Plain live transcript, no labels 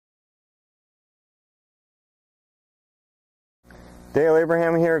Dale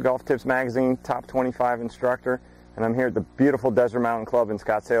Abraham here, Golf Tips Magazine, top 25 instructor, and I'm here at the beautiful Desert Mountain Club in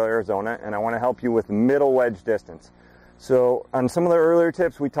Scottsdale, Arizona, and I want to help you with middle wedge distance. So on some of the earlier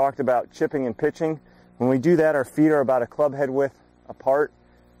tips, we talked about chipping and pitching. When we do that, our feet are about a club head width apart.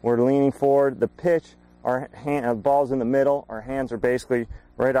 We're leaning forward. The pitch, our ball's in the middle. Our hands are basically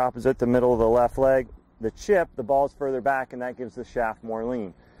right opposite the middle of the left leg. The chip, the ball's further back, and that gives the shaft more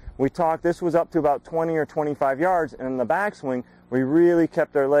lean. We talked, this was up to about 20 or 25 yards, and in the backswing, we really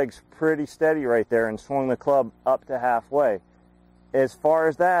kept our legs pretty steady right there and swung the club up to halfway. As far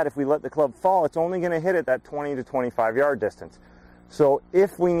as that, if we let the club fall, it's only going to hit it that 20 to 25 yard distance. So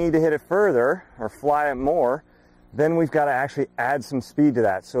if we need to hit it further or fly it more, then we've got to actually add some speed to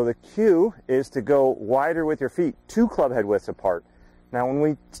that. So the cue is to go wider with your feet, 2 club head widths apart. Now when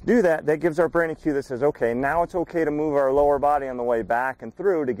we do that, that gives our brain a cue that says, okay, now it's okay to move our lower body on the way back and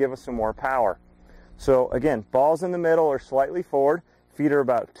through to give us some more power. So again, balls in the middle or slightly forward, feet are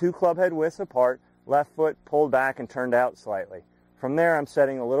about 2 club head widths apart, left foot pulled back and turned out slightly. From there, I'm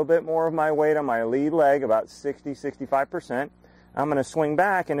setting a little bit more of my weight on my lead leg, about 60-65%. I'm going to swing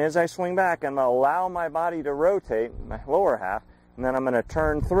back, and as I swing back, I'm going to allow my body to rotate, my lower half, and then I'm going to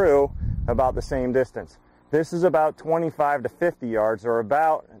turn through about the same distance. This is about 25 to 50 yards, or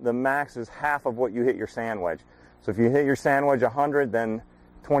about the max is half of what you hit your sand wedge. So if you hit your sand wedge 100, then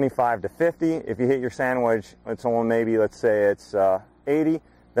 25 to 50. If you hit your sand wedge, it's only maybe, let's say it's 80,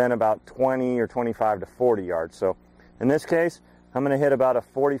 then about 20 or 25 to 40 yards. So in this case, I'm going to hit about a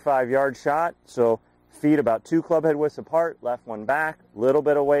 45-yard shot. So feet about 2 club head widths apart, left one back, little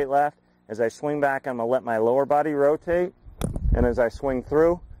bit of weight left. As I swing back, I'm going to let my lower body rotate, and as I swing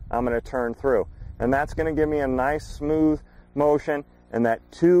through, I'm going to turn through. And that's going to give me a nice smooth motion, and that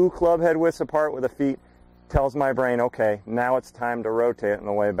 2 club head widths apart with the feet tells my brain, okay, now it's time to rotate on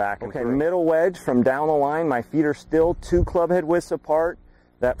the way back. Okay, middle wedge from down the line, my feet are still 2 club head widths apart.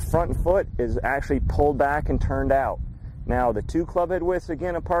 That front foot is actually pulled back and turned out. Now the 2 club head widths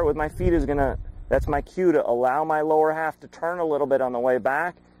again apart with my feet is gonna, that's my cue to allow my lower half to turn a little bit on the way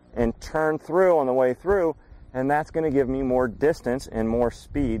back and turn through on the way through, and that's gonna give me more distance and more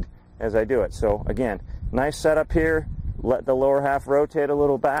speed as I do it. So again, nice setup here, let the lower half rotate a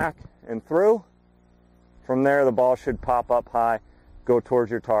little back and through. From there, the ball should pop up high, go towards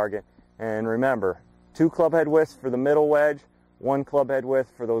your target. And remember, 2 club head widths for the middle wedge, 1 club head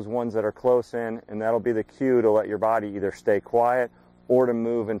width for those ones that are close in, and that'll be the cue to let your body either stay quiet or to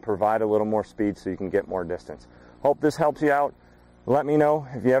move and provide a little more speed so you can get more distance. Hope this helps you out. Let me know.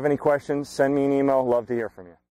 If you have any questions, send me an email. Love to hear from you.